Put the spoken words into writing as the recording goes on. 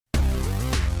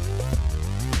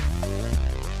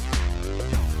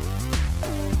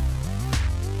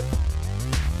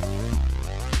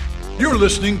You're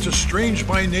listening to Strange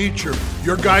by Nature,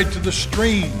 your guide to the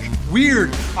strange,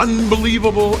 weird,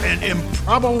 unbelievable, and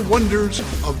improbable wonders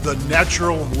of the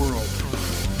natural world.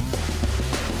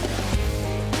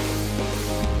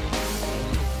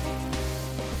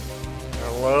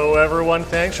 Hello, everyone.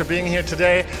 Thanks for being here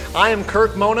today. I am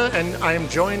Kirk Mona, and I am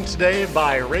joined today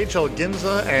by Rachel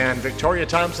Ginza and Victoria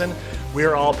Thompson. We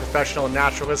are all professional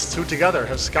naturalists who together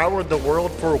have scoured the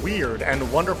world for weird and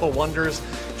wonderful wonders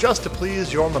just to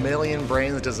please your mammalian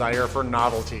brain's desire for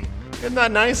novelty. Isn't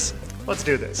that nice? Let's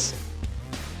do this.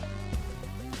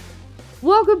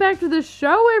 Welcome back to the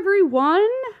show, everyone.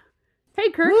 Hey,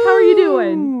 Kirk, how are you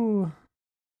doing?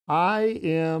 I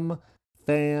am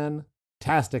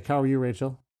fantastic. How are you,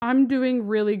 Rachel? I'm doing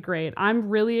really great. I'm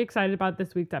really excited about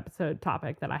this week's episode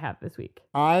topic that I have this week.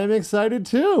 I'm excited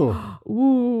too.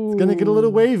 Ooh. It's going to get a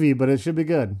little wavy, but it should be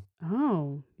good.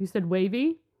 Oh, you said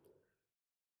wavy?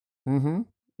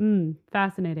 Mm-hmm.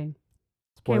 Fascinating.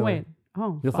 Spoiler. Can't wait.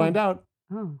 Oh, You'll find out.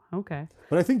 Oh, okay.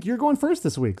 But I think you're going first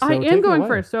this week. So I am going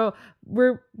first, so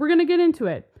we're gonna get into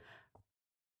it.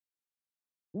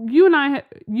 You,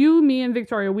 me, and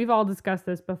Victoria, we've all discussed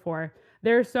this before.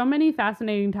 There are so many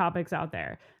fascinating topics out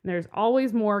there. And there's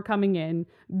always more coming in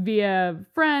via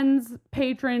friends,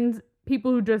 patrons,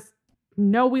 people who just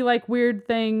know we like weird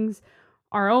things,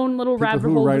 our own little rabbit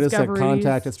hole discoveries. Write us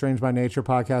at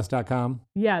contact@strangebynaturepodcast.com.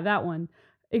 Yeah, that one.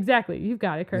 Exactly. You've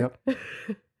got it, Kirk. Yep.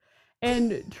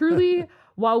 And truly,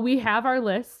 while we have our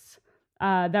lists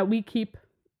that we keep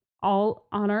all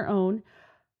on our own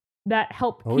that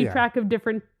help keep track of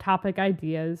different topic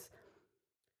ideas,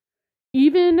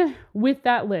 even with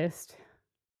that list,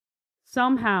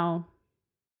 somehow,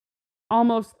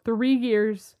 almost 3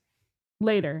 years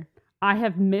later, I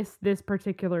have missed this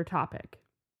particular topic.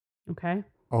 Okay?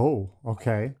 Oh,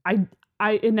 okay.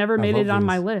 It never made it on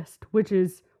my list, which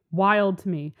is wild to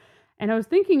me. And I was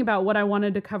thinking about what I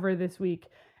wanted to cover this week.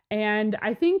 And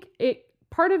I think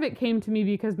part of it came to me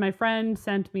because my friend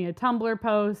sent me a Tumblr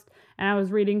post and I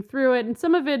was reading through it. And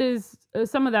some of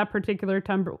that particular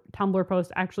Tumblr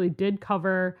post actually did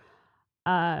cover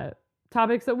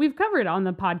topics that we've covered on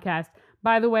the podcast.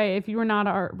 By the way, if you are not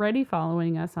already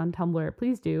following us on Tumblr,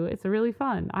 please do. It's really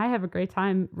fun. I have a great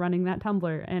time running that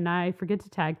Tumblr and I forget to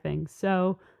tag things.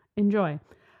 So enjoy.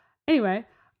 Anyway.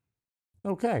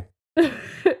 Okay. But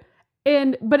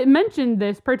it mentioned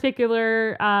this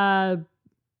particular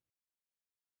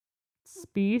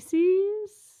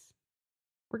species.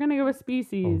 We're gonna go with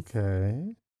species.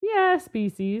 Okay. Yeah,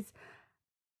 species.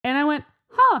 And I went,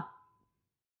 how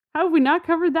have we not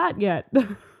covered that yet?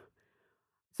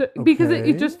 Because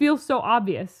it just feels so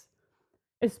obvious,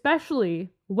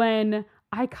 especially when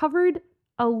I covered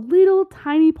a little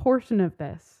tiny portion of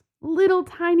this, little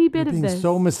tiny bit of this.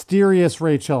 So mysterious,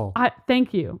 Rachel.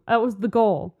 Thank you. That was the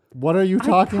goal. What are you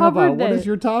talking about? What is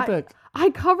your topic? I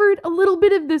covered a little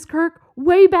bit of this, Kirk,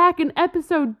 way back in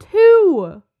episode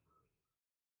 2.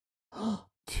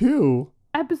 2?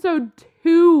 Episode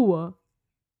 2.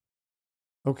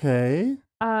 Okay.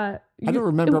 I don't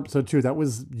remember episode 2. That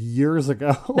was years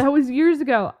ago. That was years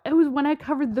ago. It was when I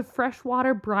covered the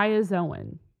freshwater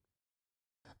bryozoan.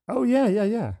 Oh,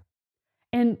 yeah.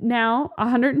 And now,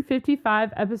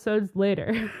 155 episodes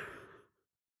later,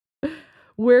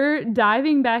 we're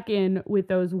diving back in with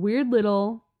those weird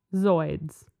little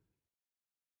zoids.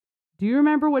 Do you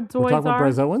remember what zoids are? We're talking about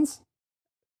bryozoans?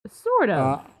 Sort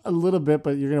of. A little bit,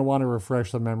 but you're going to want to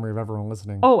refresh the memory of everyone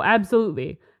listening. Oh,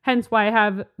 absolutely. Hence why I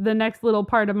have the next little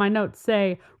part of my notes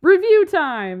say, review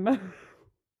time.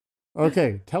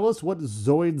 Okay, tell us what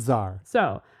zoids are.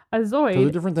 So, a zoid... So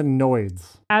they're different than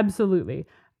noids. Absolutely.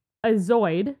 A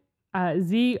zoid,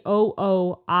 Z-O-O-I-D,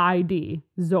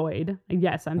 zoid,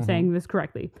 yes, I'm saying this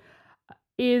correctly,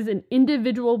 is an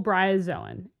individual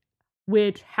bryozoan,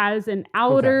 which has an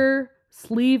outer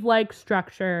sleeve-like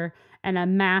structure and a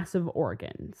mass of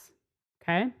organs.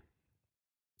 Okay?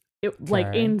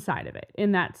 Like inside of it,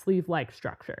 in that sleeve-like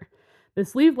structure. The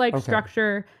sleeve-like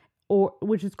structure,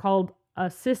 which is called a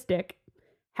cystic,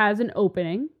 has an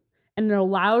opening, and it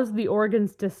allows the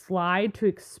organs to slide to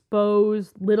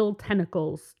expose little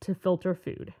tentacles to filter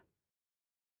food.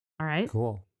 All right?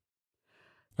 Cool.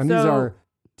 And these are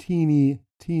teeny,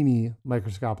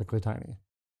 microscopically tiny.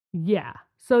 Yeah.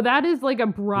 So that is like a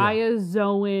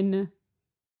bryozoan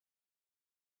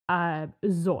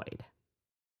zoid.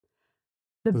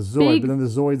 The zoid, but then the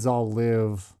zoids all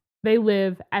live... They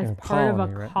live as part of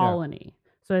a colony. Right?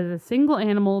 Yeah. So as a single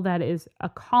animal that is a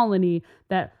colony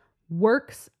that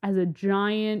works as a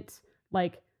giant,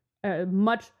 like a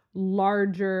much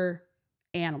larger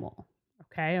animal,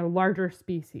 okay? A larger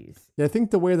species. Yeah, I think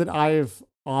the way that I've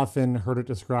often heard it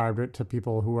described to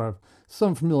people who have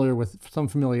some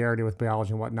familiarity with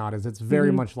biology and whatnot is it's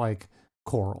very much like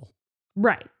coral.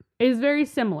 Right. It's very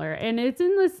similar. And it's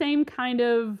in the same kind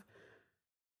of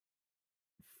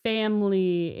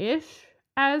family-ish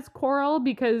as coral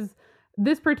because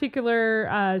this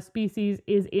particular species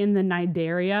is in the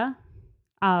Cnidaria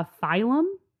phylum,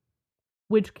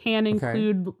 which can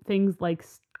include things like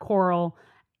coral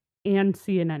and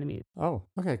sea anemones. Oh,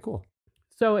 okay, cool.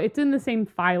 So it's in the same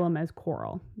phylum as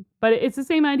coral, but it's the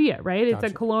same idea, right? It's a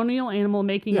colonial animal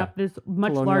making up this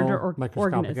much larger microscopic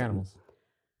organism. Animals.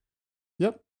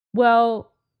 Yep.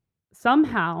 Well,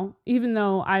 somehow, even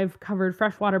though I've covered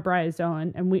freshwater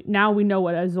bryozoan, and we know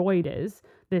what a zooid is,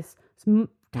 this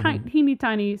teeny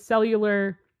tiny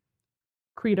cellular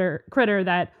critter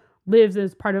that lives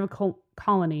as part of a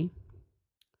colony.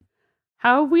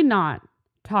 How have we not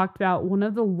talked about one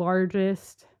of the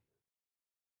largest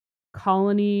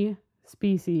colony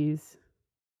species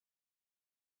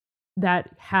that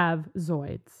have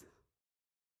zooids?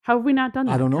 How have we not done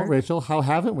that? I don't know, Kurt? Rachel. How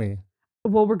haven't we?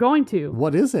 Well, we're going to.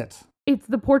 What is it? It's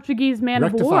the Portuguese man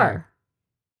of war.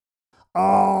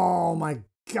 Oh my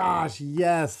gosh,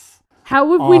 yes.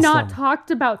 How have we not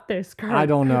talked about this, Kurt? I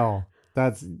don't know.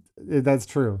 That's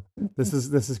true. This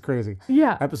is crazy.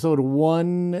 Yeah. Episode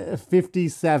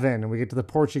 157. We get to the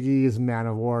Portuguese man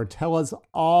of war. Tell us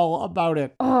all about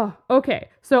it. Oh, okay.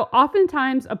 So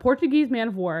oftentimes a Portuguese man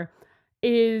of war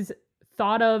is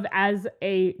thought of as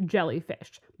a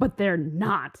jellyfish, but they're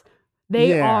not.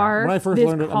 They are. When I first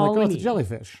learned it, I'm like, oh, it's a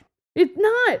jellyfish. It's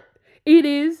not. It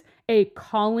is a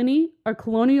colony, a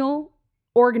colonial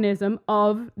organism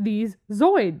of these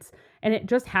zooids. And it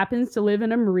just happens to live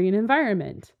in a marine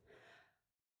environment.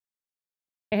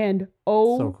 And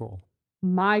so cool.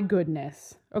 My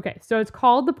goodness. Okay, so it's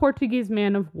called the Portuguese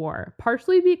man of war,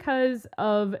 partially because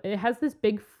it has this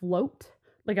big float,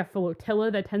 like a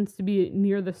flotilla that tends to be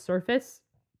near the surface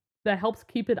that helps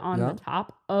keep it on the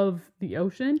top of the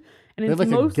ocean. And it's like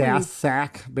mostly a gas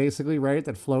sack, basically, right?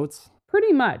 That floats?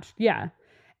 Pretty much, yeah.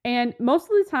 And most of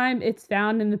the time it's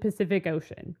found in the Pacific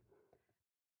Ocean.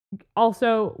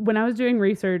 Also, when I was doing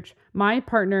research, my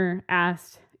partner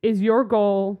asked, is your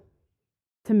goal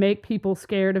to make people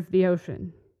scared of the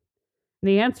ocean? And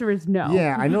the answer is no.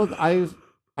 Yeah, I know.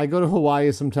 I go to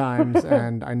Hawaii sometimes,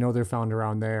 and I know they're found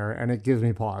around there, and it gives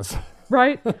me pause.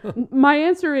 Right? My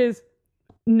answer is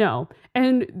no.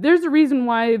 And there's a reason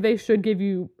why they should give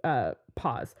you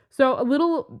pause. So a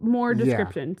little more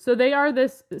description. So they are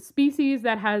this species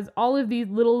that has all of these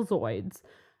little zooids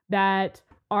that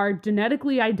are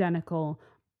genetically identical,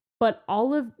 but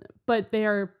they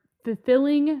are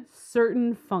fulfilling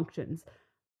certain functions.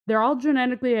 They're all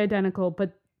genetically identical,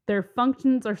 but their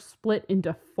functions are split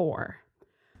into 4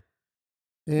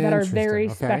 that are very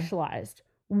specialized.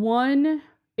 One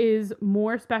is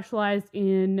more specialized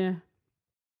in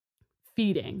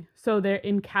feeding. So they're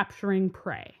in capturing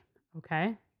prey.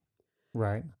 Okay.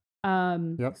 Right.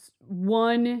 Yep.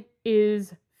 One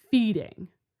is feeding.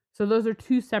 So those are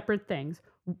 2 separate things.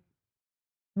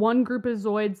 One group of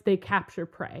zooids, they capture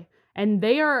prey, and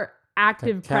they are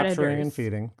active predators. Capturing and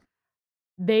feeding.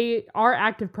 They are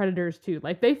active predators too.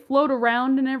 Like they float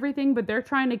around and everything, but they're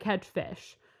trying to catch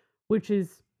fish, which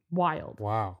is wild.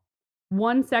 Wow.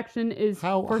 One section is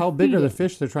how big are the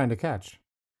fish they're trying to catch?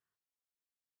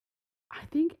 I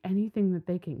think anything that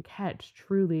they can catch,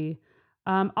 truly.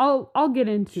 I'll get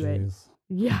into it.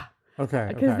 Yeah.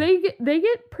 Okay. Because they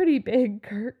get pretty big,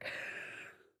 Kirk.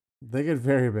 They get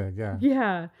very big, yeah.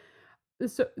 Yeah.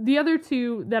 So the other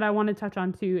 2 that I want to touch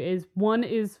on too is one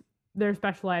is they're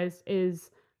specialized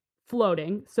is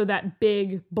floating. So that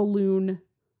big balloon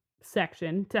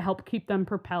section to help keep them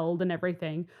propelled and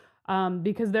everything.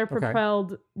 Because they're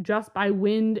propelled just by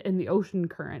wind and the ocean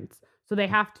currents. So they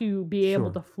have to be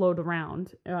able to float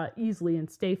around easily and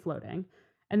stay floating.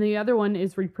 And the other one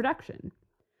is reproduction.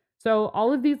 So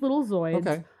all of these little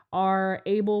zooids are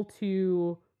able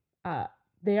to,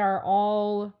 they are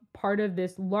all part of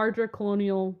this larger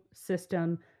colonial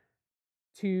system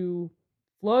to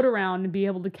float around and be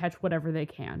able to catch whatever they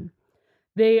can.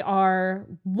 They are,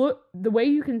 the way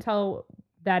you can tell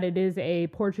that it is a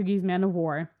Portuguese man of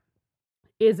war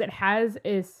is it has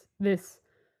this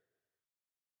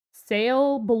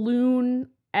sail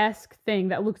balloon-esque thing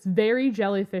that looks very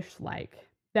jellyfish-like.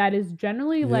 That is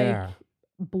generally like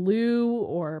blue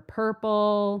or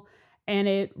purple, and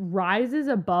it rises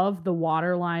above the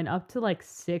water line up to like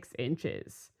 6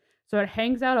 inches. So it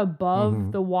hangs out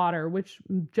above the water, which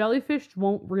jellyfish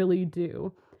won't really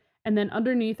do. And then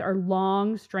underneath are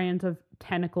long strands of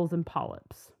tentacles and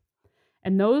polyps.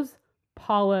 And those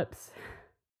polyps,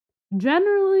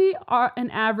 generally are an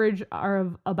average are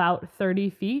of about 30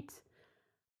 feet,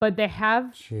 but they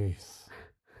have Jeez.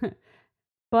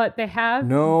 found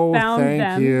thank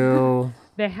them. you.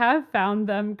 They have found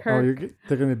them, Kirk.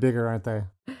 They're going to be bigger, aren't they?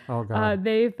 Oh, God.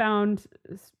 They found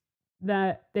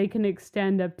that they can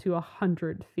extend up to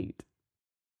 100 feet.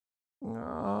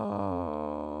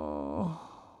 Oh.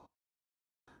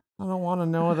 I don't want to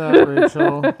know that,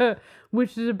 Rachel.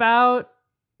 Which is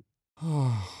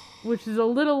a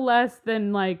little less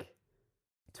than like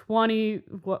 20,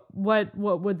 what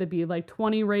would they be? Like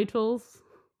 20 Rachels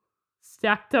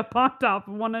stacked up on top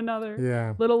of one another.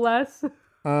 Yeah. Little less.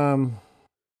 Oh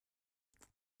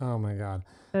my God.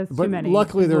 That's but too many.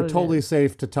 Luckily they're totally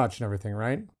safe to touch and everything,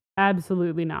 right?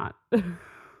 Absolutely not.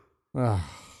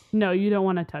 No, you don't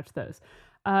want to touch those.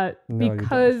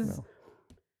 Because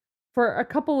for a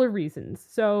couple of reasons.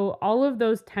 So all of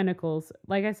those tentacles,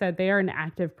 like I said, they are an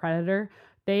active predator.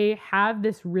 They have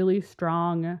this really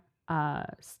strong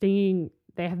stinging.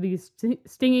 They have these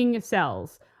stinging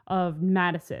cells of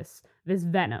nematocysts, this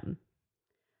venom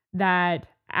that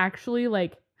actually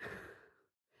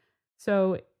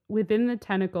so within the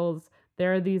tentacles,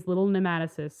 there are these little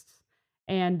nematocysts,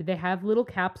 and they have little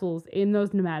capsules in those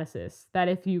nematocysts that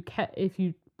if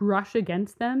you brush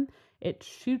against them, it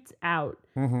shoots out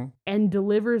and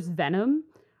delivers venom,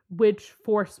 which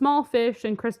for small fish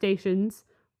and crustaceans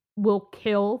will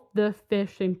kill the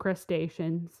fish and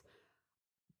crustaceans.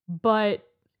 But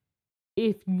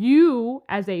if you,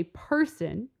 as a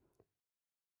person,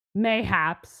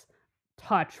 mayhaps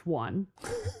touch one,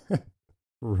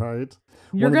 right,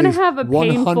 you're going to have a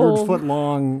painful 100-foot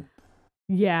long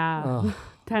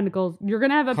tentacles. You're going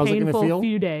to have a painful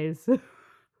few days.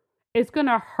 It's going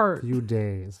to hurt. Few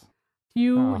days.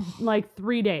 Like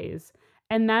 3 days.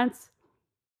 And that's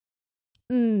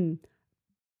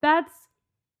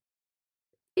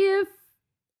if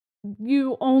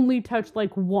you only touch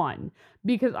like one,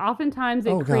 because oftentimes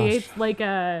it creates like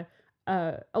it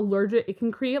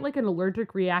can create like an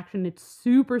allergic reaction. It's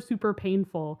super, super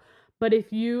painful. But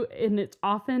and it's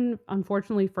often,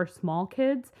 unfortunately for small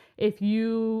kids, if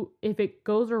it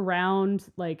goes around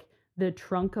like the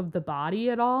trunk of the body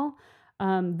at all,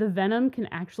 the venom can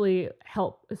actually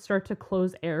help start to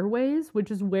close airways,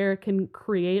 which is where it can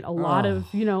create a lot of,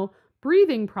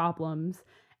 breathing problems.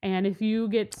 And if you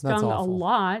get stung a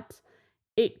lot,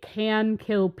 it can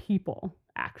kill people,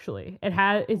 actually.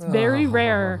 It's very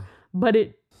rare, but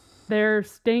their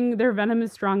venom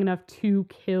is strong enough to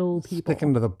kill people. Stick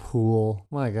into the pool.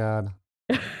 My God.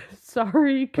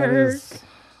 Sorry, Kirk.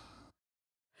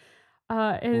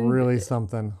 And really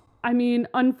something. I mean,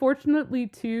 unfortunately,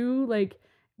 too, like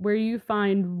where you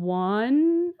find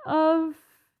one of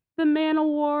the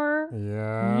man-o-war,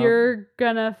 you're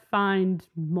gonna find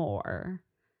more.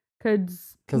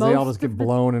 Because they all just get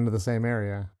blown into the same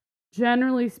area.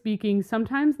 Generally speaking,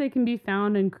 sometimes they can be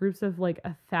found in groups of like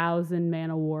 1,000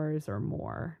 man-o-wars or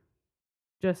more,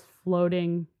 just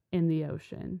floating in the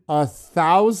ocean.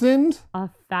 1,000?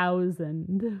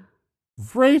 1,000.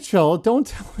 Rachel, don't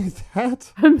tell me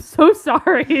that. I'm so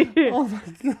sorry. Oh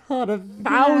my God,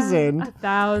 1,000?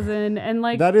 1,000. And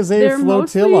like that is a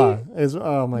flotilla.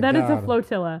 Oh my God. That is a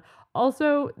flotilla.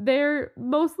 Also, they're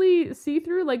mostly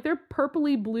see-through, like they're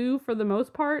purpley blue for the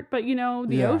most part, but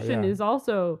the ocean is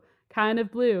also kind of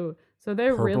blue. So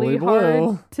they're really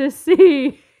hard to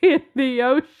see in the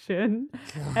ocean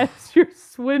as you're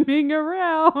swimming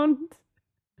around.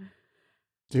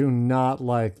 Do not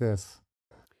like this.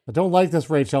 I don't like this,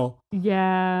 Rachel.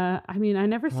 Yeah, I mean, I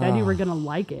never said you were going to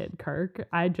like it, Kirk.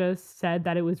 I just said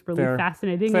that it was really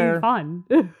fascinating and fun.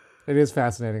 It is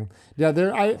fascinating. Yeah,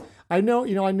 I know,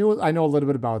 I know a little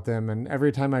bit about them, and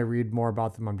every time I read more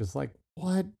about them, I'm just like,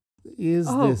 what is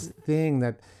this thing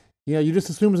that, you just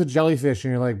assume it's a jellyfish,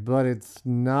 and you're like, but it's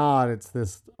not. It's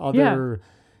this other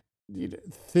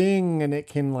thing, and it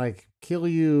can like kill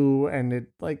you, and it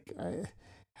like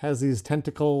has these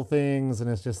tentacle things, and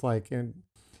it's just like, and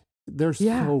they're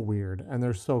so weird, and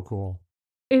they're so cool.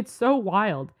 It's so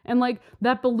wild. And like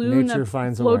that balloon Nature that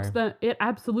finds floats a way. it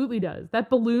absolutely does. That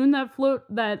balloon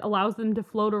that allows them to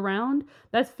float around,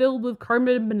 that's filled with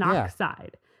carbon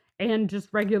monoxide and just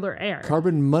regular air.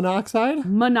 Carbon monoxide?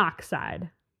 Monoxide.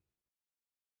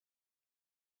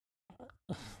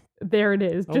 There it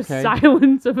is. Just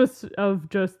silence of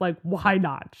just like, why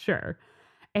not? Sure.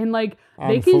 And like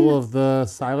I'm full of the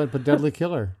silent but deadly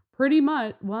killer. Pretty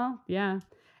much. Well, yeah.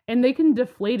 And they can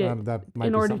deflate it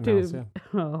in order to else,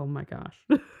 oh my gosh.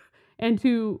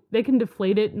 They can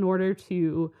deflate it in order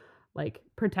to like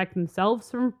protect themselves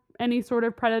from any sort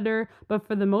of predator, but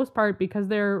for the most part, because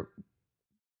they're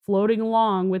floating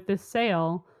along with this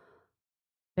sail,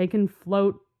 they can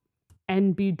float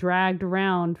and be dragged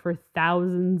around for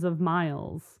thousands of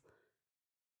miles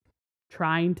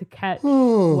trying to catch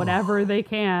whatever they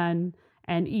can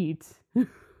and eat.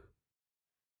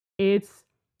 It's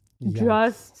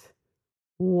just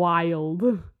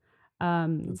wild.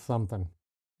 It's something.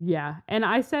 Yeah. And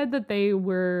I said that they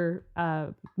were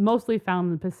mostly found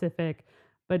in the Pacific,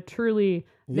 but truly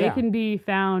they can be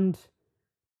found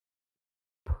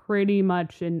pretty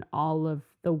much in all of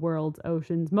the world's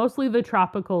oceans, mostly the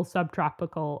tropical,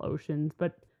 subtropical oceans,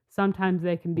 but sometimes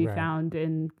they can be found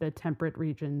in the temperate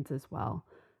regions as well.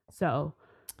 So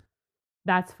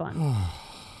that's fun.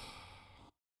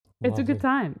 It's a good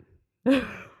time.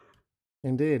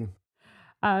 Indeed.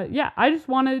 I just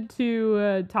wanted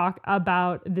to talk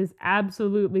about this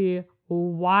absolutely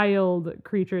wild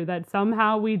creature that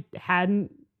somehow we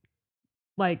hadn't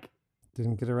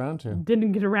didn't get around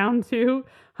to.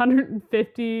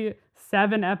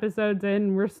 157 episodes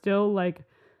in, we're still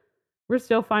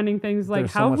finding things like,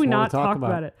 There's how so have we much more not to talk talked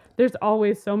about it? There's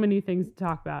always so many things to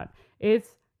talk about. It's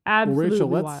absolutely Rachel,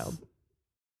 wild.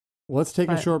 Let's take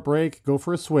a short break, go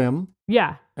for a swim.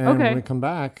 Yeah. And okay. when we come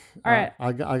back, all right.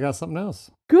 I got something else.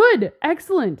 Good.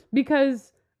 Excellent.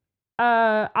 Because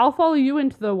I'll follow you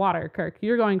into the water, Kirk.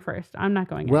 You're going first. I'm not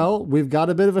going in. Well, we've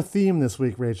got a bit of a theme this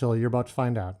week, Rachel. You're about to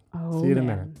find out. See you in a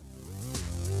minute.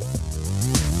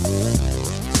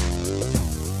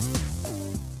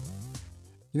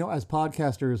 You know, as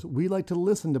podcasters, we like to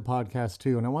listen to podcasts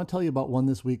too, and I want to tell you about one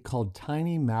this week called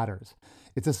Tiny Matters.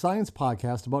 It's a science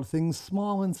podcast about things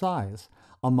small in size,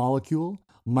 a molecule,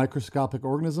 microscopic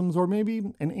organisms, or maybe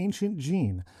an ancient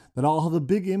gene that all have a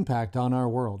big impact on our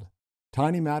world.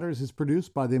 Tiny Matters is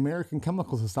produced by the American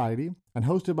Chemical Society and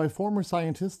hosted by former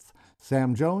scientists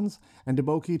Sam Jones and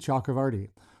Deboki Chakravarti,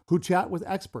 who chat with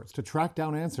experts to track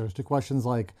down answers to questions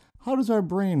like, how does our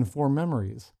brain form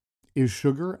memories? Is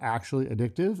sugar actually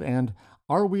addictive? And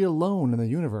are we alone in the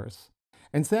universe?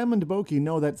 And Sam and Deboki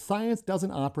know that science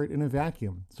doesn't operate in a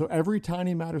vacuum, so every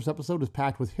Tiny Matters episode is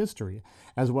packed with history,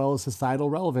 as well as societal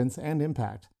relevance and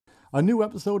impact. A new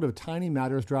episode of Tiny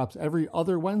Matters drops every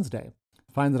other Wednesday.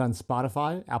 Find it on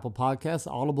Spotify, Apple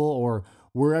Podcasts, Audible, or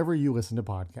wherever you listen to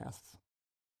podcasts.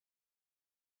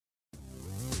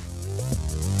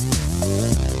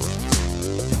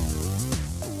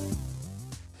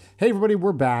 Hey everybody,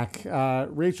 we're back.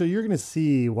 Rachel, you're going to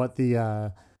see what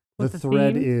the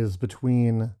thread is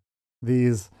between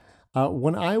these.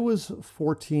 When I was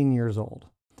 14 years old,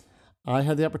 I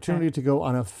had the opportunity to go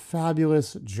on a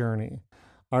fabulous journey.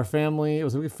 It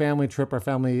was a big family trip. Our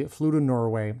family flew to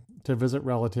Norway to visit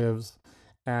relatives,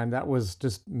 and that was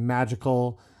just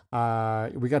magical.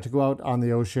 We got to go out on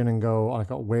the ocean and go on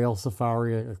a whale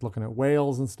safari, looking at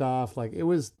whales and stuff. It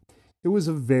was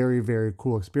a very, very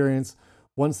cool experience.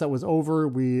 Once that was over,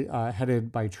 we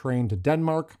headed by train to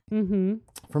Denmark. Mm-hmm.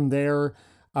 From there,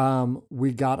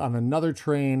 we got on another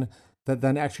train that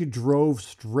then actually drove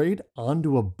straight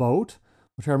onto a boat,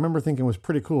 which I remember thinking was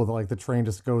pretty cool. That the train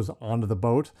just goes onto the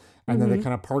boat, and then they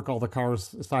kind of park all the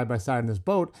cars side by side in this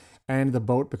boat, and the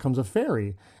boat becomes a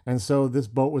ferry. And so this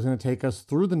boat was going to take us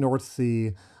through the North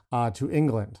Sea to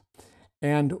England.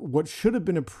 And what should have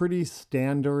been a pretty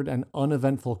standard and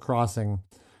uneventful crossing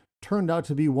turned out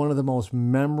to be one of the most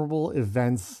memorable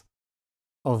events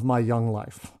of my young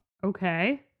life.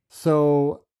 Okay.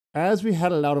 So as we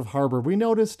headed out of harbor, we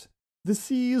noticed the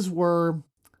seas were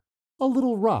a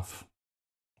little rough.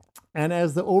 And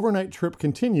as the overnight trip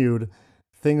continued,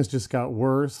 things just got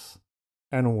worse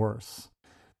and worse.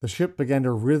 The ship began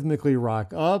to rhythmically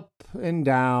rock up and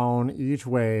down each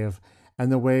wave,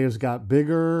 and the waves got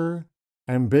bigger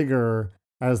and bigger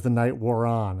as the night wore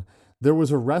on. There was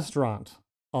a restaurant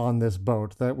on this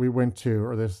boat that we went to,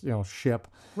 or this ship.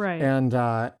 Right. And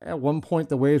at one point,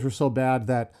 the waves were so bad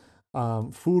that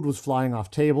food was flying off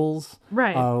tables.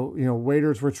 Right.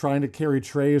 Waiters were trying to carry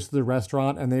trays to the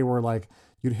restaurant, and they were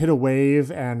you'd hit a wave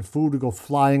and food would go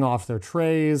flying off their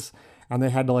trays, and they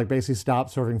had to basically stop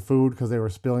serving food because they were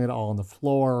spilling it all on the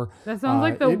floor. That sounds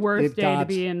like the worst day to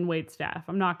be in waitstaff.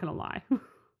 I'm not going to lie.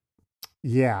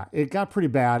 Yeah, it got pretty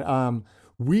bad.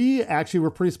 We actually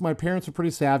my parents were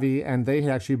pretty savvy, and they had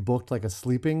actually booked a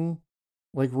sleeping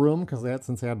room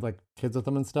since they had kids with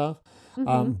them and stuff.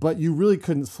 Mm-hmm. But you really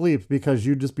couldn't sleep because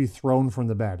you'd just be thrown from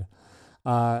the bed.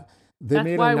 They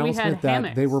made an announcement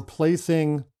that they were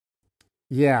placing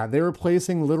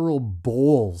literal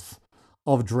bowls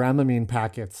of Dramamine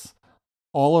packets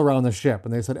all around the ship.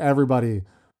 And they said, everybody,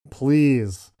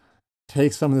 please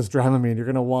take some of this Dramamine. You're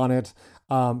going to want it.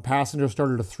 Passengers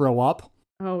started to throw up.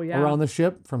 Oh, yeah. Around the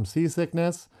ship from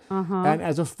seasickness. Uh-huh. And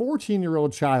as a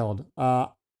 14-year-old child,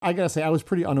 I gotta say, I was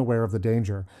pretty unaware of the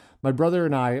danger. My brother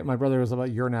is about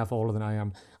a year and a half older than I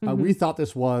am. We thought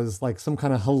this was like some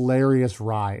kind of hilarious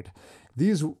ride.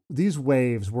 These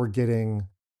waves were getting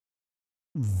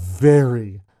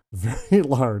very, very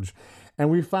large. And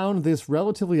we found this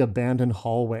relatively abandoned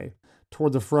hallway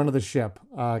toward the front of the ship,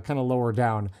 kind of lower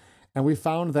down. And we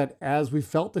found that as we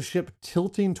felt the ship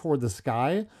tilting toward the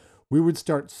sky, we would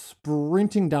start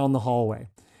sprinting down the hallway.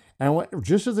 And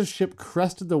just as the ship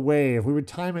crested the wave, we would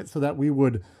time it so that we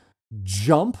would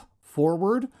jump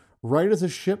forward right as the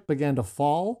ship began to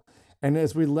fall. And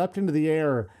as we leapt into the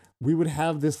air, we would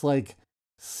have this like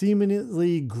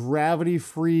seemingly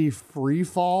gravity-free free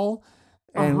fall.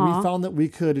 And we found that we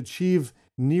could achieve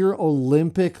near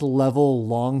Olympic level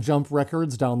long jump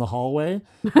records down the hallway,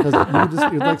 because it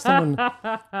was like someone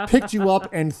picked you up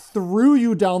and threw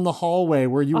you down the hallway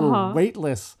where you were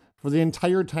weightless for the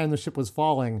entire time the ship was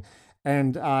falling,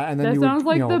 and then that you sounds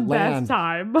would, like the land. best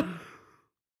time.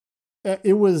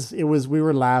 It was. We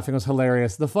were laughing. It was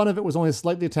hilarious. The fun of it was only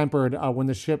slightly tempered when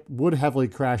the ship would heavily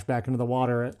crash back into the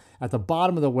water at the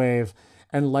bottom of the wave.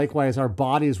 And likewise, our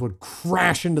bodies would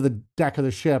crash into the deck of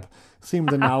the ship, seemed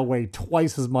to now weigh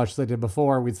twice as much as they did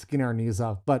before. We'd skin our knees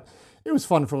off, but it was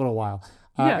fun for a little while.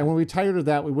 And when we tired of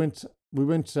that, we went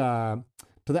to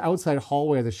the outside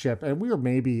hallway of the ship, and we were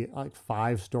maybe like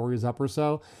 5 stories up or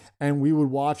so, and we would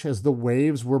watch as the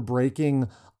waves were breaking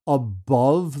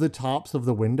above the tops of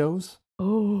the windows.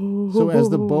 Oh. So as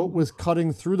the boat was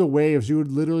cutting through the waves, you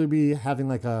would literally be having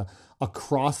like a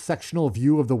cross-sectional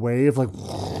view of the wave, like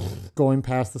going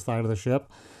past the side of the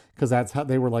ship, because that's how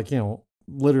they were, like,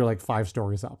 literally like 5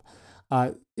 stories up.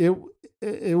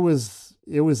 It was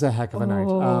a heck of a night.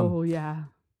 Oh, yeah.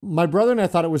 My brother and I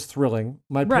thought it was thrilling.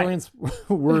 My parents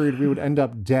worried we would end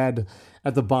up dead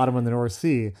at the bottom of the North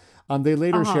Sea. They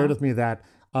later shared with me that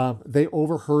they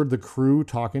overheard the crew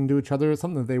talking to each other,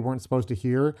 something that they weren't supposed to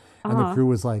hear, and the crew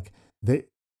was like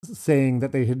saying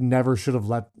that they had never should have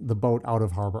let the boat out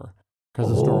of harbor because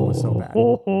the storm was so bad.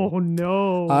 Oh,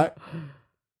 no.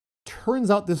 Turns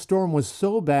out this storm was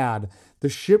so bad, the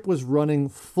ship was running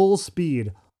full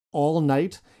speed all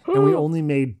night, and we only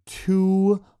made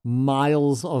 2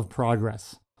 miles of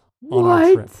progress on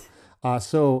our trip.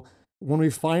 So when we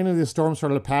finally, the storm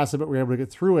started to pass a bit, we were able to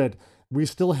get through it. We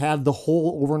still had the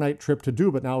whole overnight trip to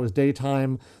do, but now it was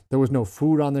daytime. There was no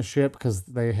food on the ship because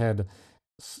they had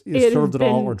served it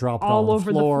all or dropped it all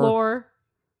over the floor.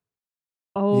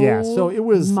 Oh, yeah, so it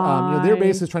was, they're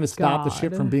basically trying to stop the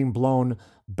ship from being blown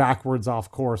backwards off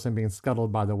course and being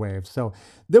scuttled by the waves. So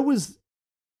there was,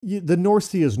 the North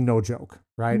Sea is no joke,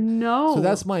 right? No. So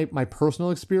that's my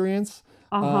personal experience,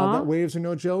 that waves are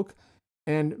no joke.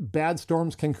 And bad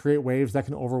storms can create waves that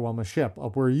can overwhelm a ship.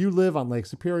 Up where you live on Lake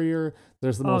Superior,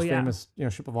 there's the most famous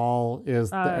ship of all is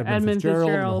the Edmund Fitzgerald.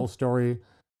 And the whole story.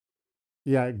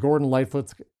 Yeah, Gordon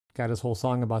Lightfoot's got his whole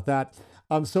song about that.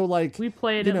 So like we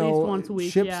play it at least once a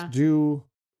week. Ships do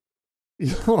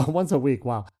once a week.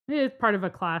 Wow, it's part of a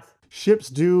class. Ships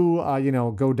do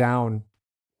go down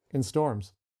in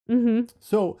storms. Mm-hmm.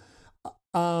 So,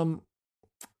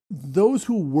 those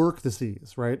who work the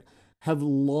seas, right, have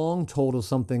long told us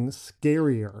something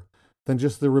scarier than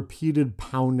just the repeated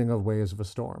pounding of waves of a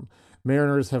storm.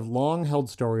 Mariners have long held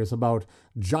stories about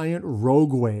giant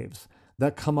rogue waves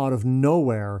that come out of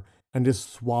nowhere and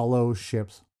just swallow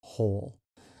ships whole.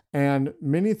 And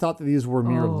many thought that these were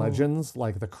mere legends,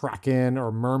 like the Kraken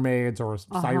or mermaids or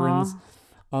sirens.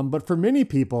 But for many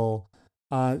people,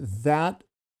 that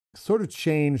sort of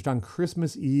changed on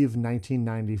Christmas Eve,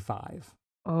 1995.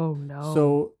 Oh, no.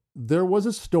 So there was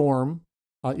a storm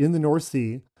in the North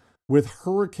Sea with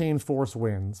hurricane force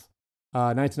winds.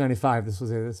 1995,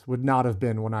 this would not have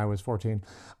been when I was 14.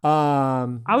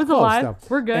 I was alive. Though.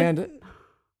 We're good. And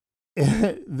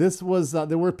this was,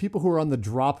 there were people who were on the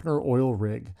Dropner oil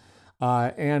rig,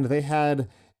 and they had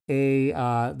a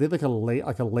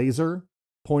laser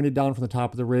pointed down from the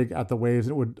top of the rig at the waves,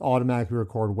 and it would automatically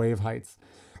record wave heights.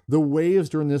 The waves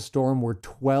during this storm were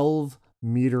 12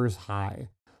 meters high.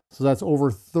 So that's over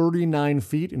 39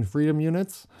 feet in freedom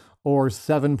units, or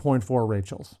 7.4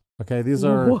 Rachels. Okay, these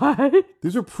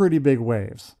are pretty big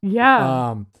waves.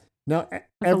 Yeah. Now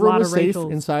everyone was safe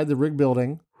inside the rig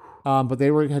building, but they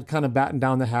had kind of battened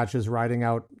down the hatches, riding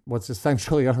out what's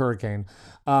essentially a hurricane.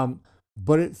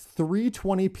 But at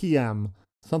 3:20 p.m.,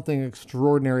 something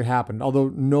extraordinary happened, although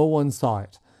no one saw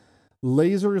it.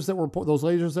 Those lasers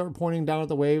that were pointing down at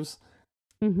the waves,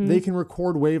 they can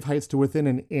record wave heights to within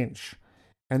an inch.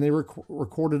 And they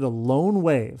recorded a lone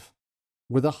wave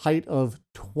with a height of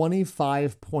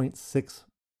 25.6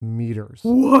 meters.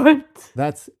 What?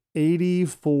 That's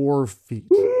 84 feet.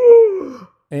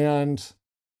 And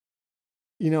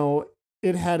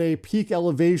it had a peak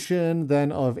elevation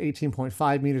then of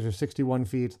 18.5 meters or 61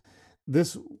 feet.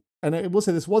 And I will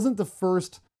say this wasn't the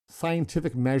first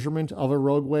scientific measurement of a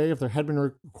rogue wave. There had been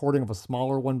a recording of a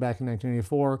smaller one back in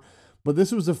 1984, but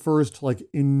this was the first like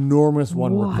enormous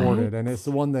one recorded. And it's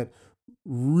the one that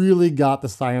really got the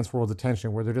science world's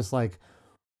attention, where they're just like,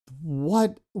 why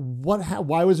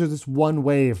was there this one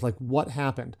wave? Like, what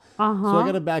happened? So I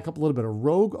got to back up a little bit.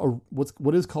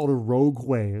 What is called a rogue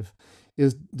wave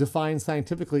is defined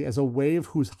scientifically as a wave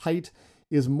whose height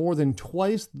is more than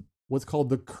twice what's called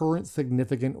the current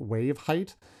significant wave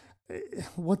height.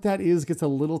 What that is gets a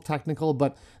little technical,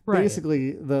 but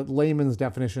basically the layman's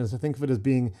definition is to think of it as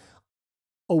being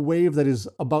a wave that is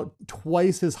about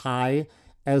twice as high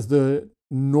as the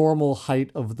normal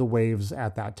height of the waves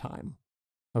at that time.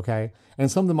 Okay.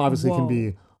 And some of them obviously can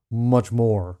be much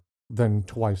more than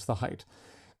twice the height.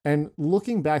 And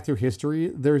looking back through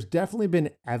history, there's definitely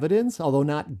been evidence, although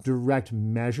not direct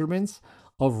measurements,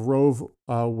 of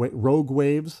rogue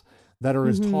waves that are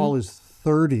as tall as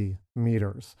 30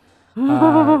 meters.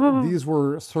 These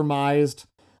were surmised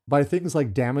by things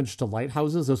like damage to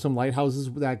lighthouses. There's some lighthouses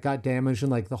that got damaged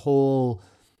and like the whole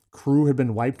crew had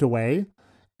been wiped away,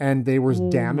 and there was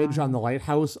damage on the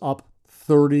lighthouse up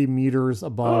 30 meters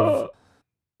above,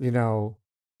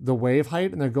 the wave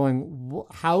height. And they're going,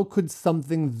 how could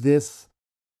something this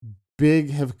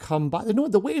big have come by?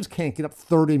 The waves can't get up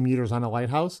 30 meters on a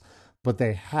lighthouse, but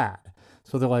they had.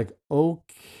 So they're like,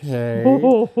 okay.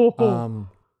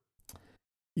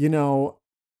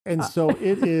 And so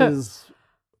it is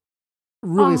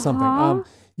really something.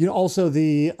 Also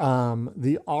the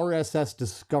RSS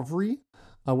Discovery,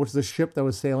 which is a ship that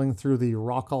was sailing through the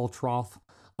Rockall Trough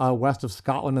west of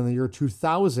Scotland in the year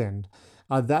 2000.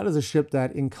 That is a ship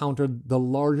that encountered the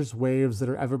largest waves that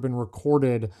have ever been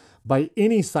recorded by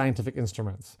any scientific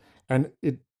instruments. And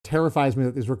it terrifies me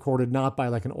that these recorded not by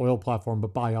like an oil platform,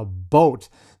 but by a boat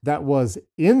that was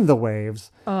in the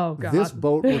waves. Oh, God. This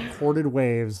boat recorded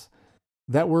waves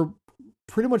that were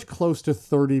pretty much close to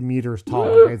 30 meters tall,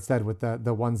 like I had said, with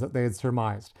the ones that they had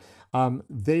surmised.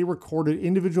 They recorded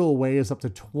individual waves up to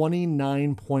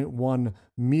 29.1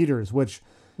 meters, which,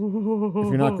 if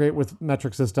you're not great with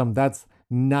metric system, that's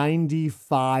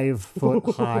 95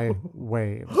 foot high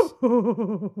waves.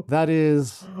 That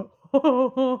is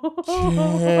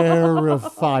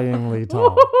terrifyingly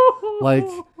tall. Like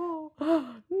a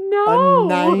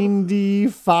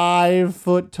 95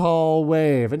 foot tall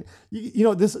wave. And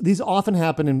these often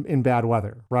happen in bad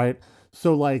weather, right?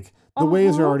 So like the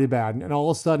waves are already bad, and all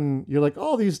of a sudden you're like,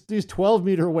 oh, these 12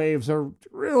 meter waves are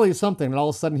really something. And all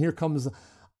of a sudden here comes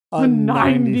a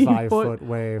 95 foot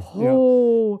wave,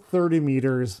 30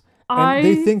 meters. And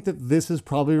they think that this is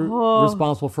probably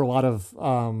responsible for a lot of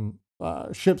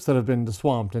ships that have been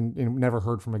swamped and never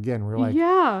heard from again. We're like,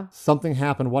 something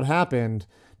happened. What happened?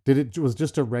 Was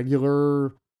just a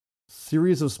regular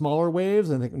series of smaller waves?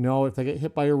 And they think, no, if they get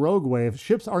hit by a rogue wave,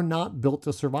 ships are not built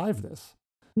to survive this.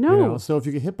 No. So if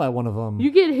you get hit by one of them,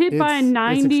 you get hit by a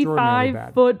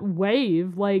 95 foot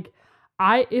wave. Like,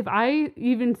 if I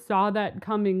even saw that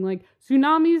coming, like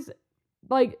tsunamis,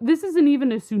 like this isn't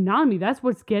even a tsunami. That's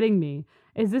what's getting me.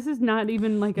 This is not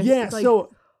even like a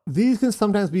so these can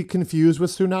sometimes be confused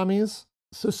with tsunamis.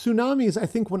 So tsunamis, I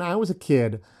think when I was a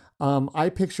kid, I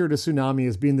pictured a tsunami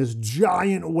as being this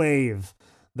giant wave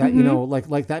that,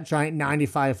 like that giant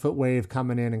 95 foot wave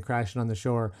coming in and crashing on the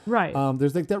shore. Right.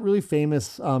 There's like that really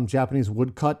famous Japanese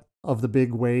woodcut of the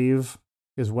big wave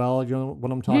as well. You know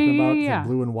what I'm talking about? Yeah. Like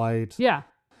blue and white. Yeah.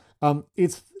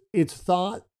 It's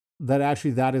thought that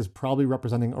actually that is probably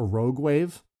representing a rogue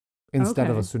wave instead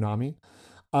of a tsunami.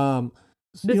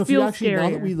 This feels scarier. Now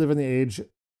that we live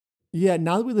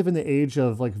in the age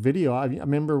of like video, I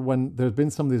remember when there's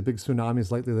been some of these big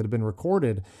tsunamis lately that have been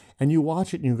recorded, and you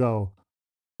watch it and you go,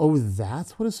 oh,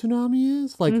 that's what a tsunami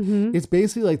is? Like, it's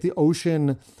basically like the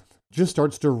ocean just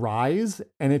starts to rise,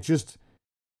 and it just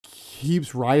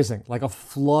keeps rising, like a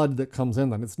flood that comes in.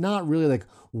 Then it's not really like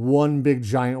one big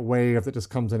giant wave that just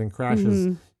comes in and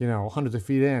crashes, hundreds of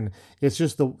feet in. It's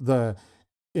just an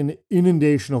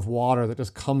inundation of water that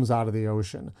just comes out of the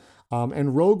ocean.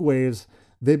 And rogue waves,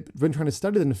 they've been trying to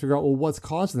study them to figure out, well, what's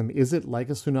causing them? Is it like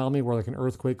a tsunami where like an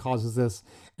earthquake causes this?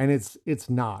 And it's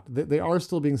not. They are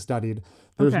still being studied.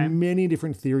 There's many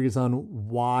different theories on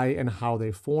why and how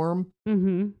they form.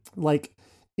 Like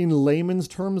in layman's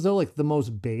terms, though, like the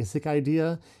most basic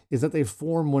idea is that they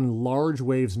form when large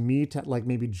waves meet at like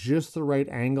maybe just the right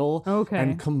angle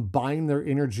and combine their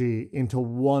energy into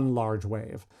one large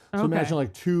wave. So imagine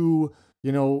like two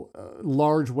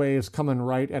large waves coming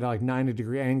right at a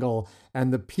 90-degree angle,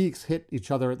 and the peaks hit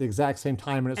each other at the exact same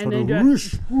time, and it sort of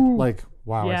whoosh, like,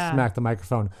 wow, I smacked the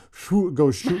microphone,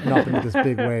 goes shooting up into this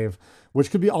big wave, which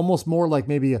could be almost more like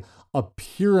maybe a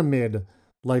pyramid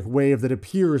like wave that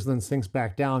appears and then sinks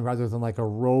back down, rather than like a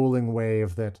rolling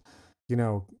wave that,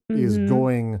 is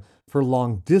going for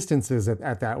long distances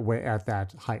at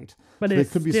that height. But so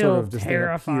it could be still sort of just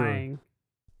terrifying.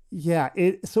 Yeah,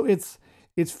 it's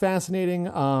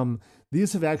fascinating.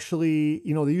 These have actually,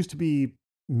 they used to be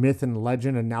myth and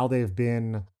legend, and now they've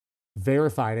been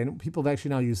verified. And people have actually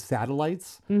now used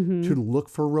satellites to look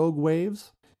for rogue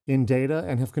waves in data,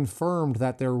 and have confirmed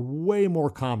that they're way more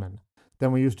common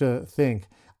than we used to think.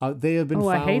 They have been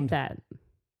found I hate that.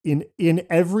 in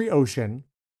every ocean,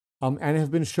 and have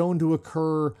been shown to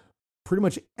occur pretty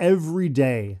much every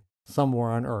day somewhere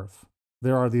on Earth.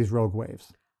 There are these rogue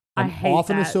waves. I hate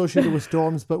often that. associated with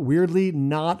storms, but weirdly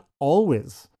not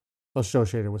always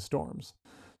associated with storms.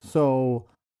 So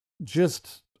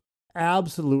just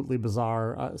absolutely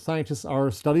bizarre. Scientists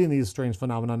are studying these strange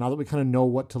phenomena now that we kind of know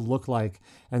what to look like,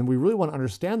 and we really want to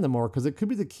understand them more, because it could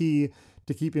be the key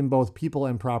to keeping both people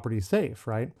and property safe,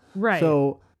 right? Right.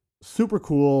 So super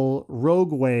cool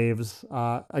rogue waves.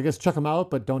 I guess check them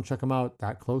out, but don't check them out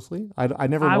that closely. I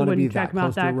never want to be that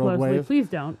close to a rogue wave. Please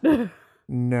don't.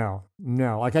 No.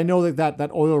 Like, I know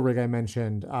that oil rig I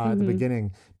mentioned at the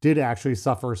beginning did actually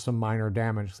suffer some minor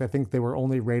damage, because I think they were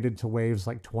only rated to waves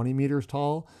like 20 meters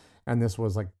tall, and this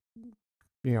was like,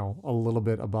 a little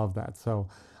bit above that. So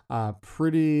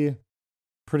pretty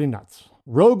nuts.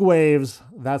 Rogue waves,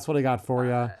 that's what I got for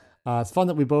you. It's fun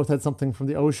that we both had something from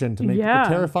the ocean to make people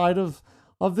terrified of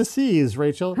the seas,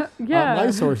 Rachel.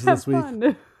 My sources this week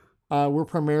were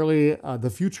primarily The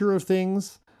Future of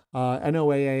Things,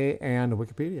 NOAA, and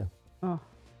Wikipedia. Oh.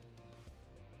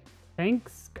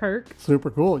 Thanks, Kirk.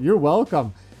 Super cool. You're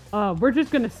welcome. We're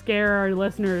just going to scare our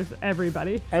listeners,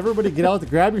 everybody. Everybody get out,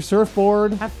 grab your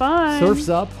surfboard. Have fun. Surf's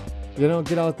up. Get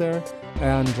out there.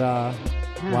 And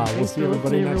we'll see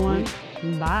everybody next week.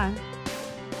 Bye.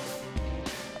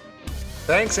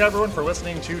 Thanks everyone for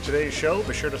listening to today's show.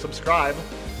 Be sure to subscribe.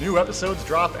 New episodes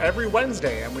drop every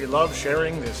Wednesday, and we love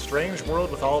sharing this strange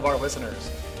world with all of our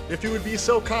listeners. If you would be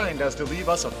so kind as to leave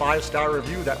us a 5-star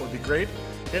review, that would be great.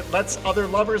 It lets other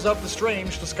lovers of the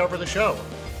strange discover the show.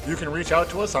 You can reach out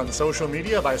to us on social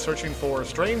media by searching for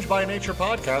Strange by Nature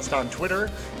Podcast on Twitter,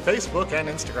 Facebook, and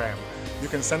Instagram. You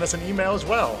can send us an email as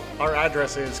well. Our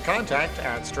address is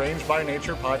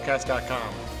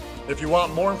contact@strangebynaturepodcast.com. If you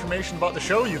want more information about the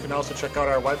show, you can also check out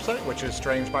our website, which is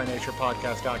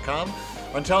strangebynaturepodcast.com.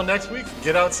 Until next week,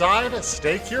 get outside,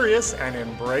 stay curious, and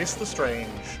embrace the strange.